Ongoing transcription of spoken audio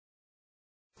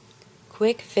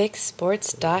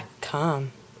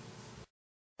QuickFixSports.com.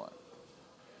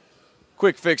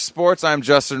 Quick Fix Sports, I'm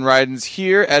Justin Rydens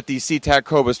here at the SeaTac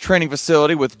Cobras training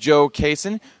facility with Joe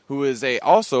Cason, who is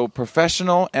also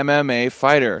professional MMA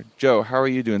fighter. Joe, how are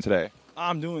you doing today?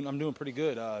 I'm doing pretty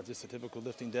good. Just a typical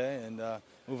lifting day and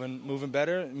moving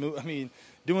better.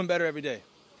 Doing better every day.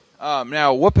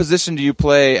 Now, what position do you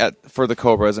play for the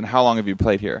Cobras, and how long have you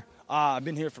played here? I've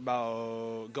been here for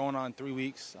about going on 3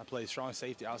 weeks. I play strong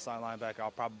safety, outside linebacker.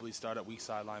 I'll probably start at weak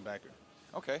side linebacker.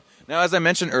 Okay. Now, as I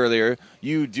mentioned earlier,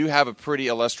 you do have a pretty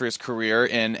illustrious career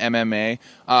in MMA.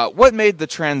 What made the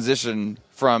transition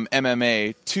from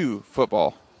MMA to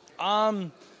football?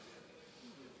 A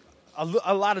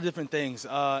lot of different things.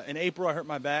 In April, I hurt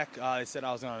my back. They said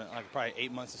I was on probably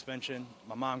 8-month suspension.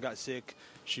 My mom got sick.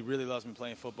 She really loves me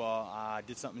playing football. I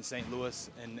did something in St. Louis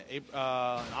in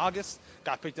August,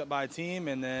 got picked up by a team,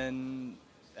 and then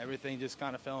everything just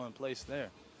kind of fell in place there.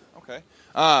 Okay.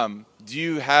 Do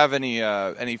you have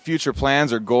any future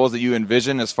plans or goals that you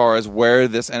envision as far as where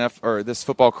this this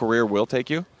football career will take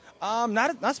you?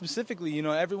 Not specifically.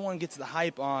 Everyone gets the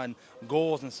hype on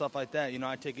goals and stuff like that.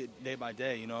 I take it day by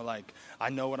day. I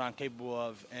know what I'm capable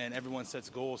of, and everyone sets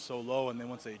goals so low, and then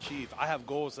once they achieve, I have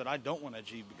goals that I don't want to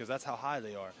achieve because that's how high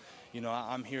they are.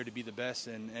 I'm here to be the best,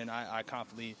 and I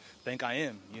confidently think I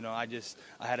am. I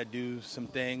had to do some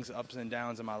things, ups and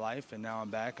downs in my life, and now I'm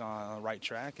back on the right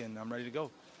track, and I'm ready to go.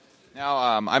 Now,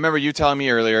 I remember you telling me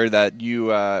earlier that you,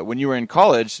 when you were in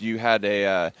college, you had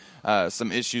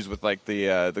some issues with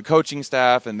the coaching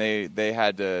staff, and they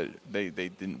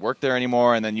didn't work there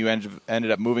anymore, and then you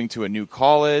ended up moving to a new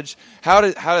college. How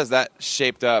does that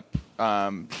shaped up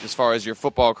as far as your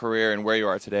football career and where you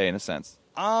are today, in a sense?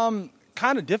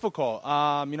 Kind of difficult.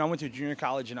 I went to a junior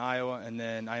college in Iowa, and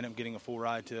then I ended up getting a full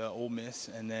ride to Ole Miss.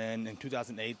 And then in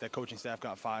 2008, the coaching staff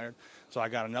got fired, so I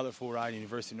got another full ride at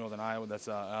University of Northern Iowa. That's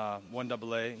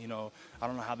 1AA. I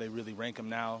don't know how they really rank them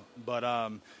now, but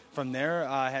from there,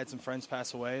 I had some friends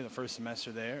pass away the first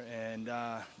semester there, and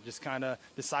just kind of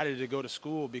decided to go to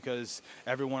school because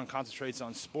everyone concentrates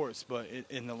on sports, but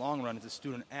in the long run, it's a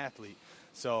student athlete.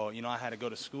 So I had to go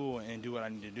to school and do what I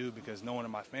need to do because no one in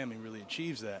my family really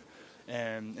achieves that.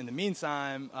 And in the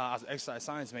meantime, I was an exercise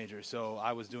science major, so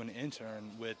I was doing an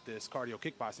intern with this cardio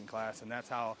kickboxing class, and that's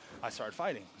how I started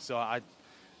fighting. So I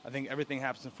think everything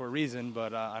happens for a reason,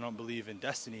 but I don't believe in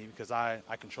destiny because I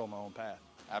control my own path.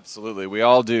 Absolutely, we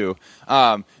all do.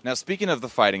 Now, speaking of the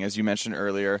fighting, as you mentioned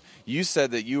earlier, you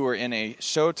said that you were in a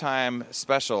Showtime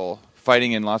special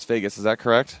fighting in Las Vegas. Is that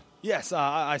correct? Yes,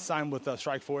 I signed with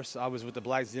Strike Force. I was with the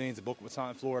Black Zillions in Boca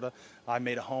Raton, Florida. I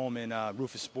made a home in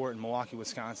Rufus Sport in Milwaukee,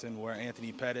 Wisconsin, where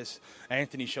Anthony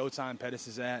Showtime Pettis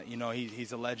is at.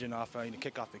 He's a legend off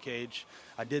kick off the cage.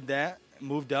 I did that,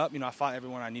 moved up. I fought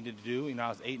everyone I needed to do. I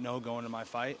was 8-0 going to my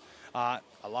fight. I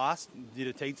lost, did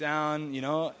a takedown.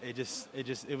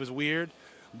 It was weird.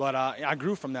 But I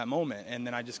grew from that moment, and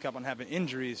then I just kept on having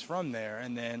injuries from there.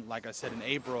 And then, like I said, in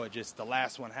April, the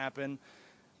last one happened.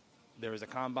 There was a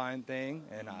combine thing,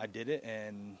 and I did it,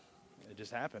 and it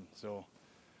just happened. So,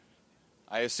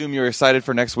 I assume you're excited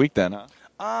for next week, then, huh?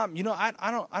 I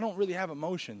don't really have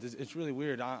emotions. It's really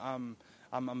weird. I'm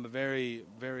a very,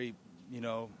 very,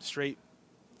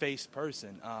 straight-faced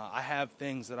person. I have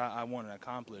things that I want to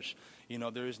accomplish.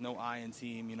 There is no I in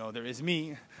team. There is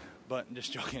me. But I'm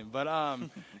just joking. But,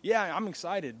 yeah, I'm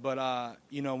excited. But,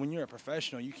 when you're a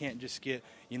professional, you can't just get,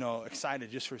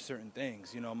 excited just for certain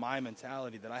things. My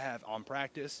mentality that I have on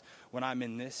practice when I'm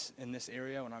in this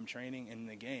area, when I'm training in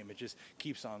the game, it just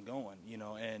keeps on going,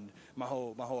 And my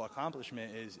whole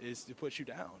accomplishment is to put you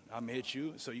down. I'm going to hit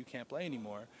you so you can't play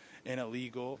anymore in a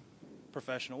legal,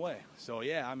 professional way. So,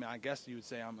 yeah, I guess you would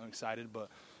say I'm excited, but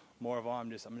more of all,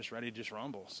 I'm just ready to just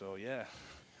rumble. So, yeah.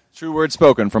 True words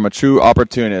spoken from a true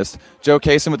opportunist. Joe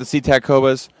Cason with the SeaTac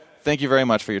Cobras, thank you very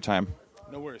much for your time.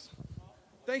 No worries.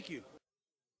 Thank you.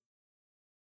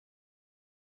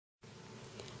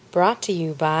 Brought to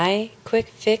you by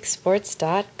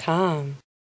QuickFixSports.com.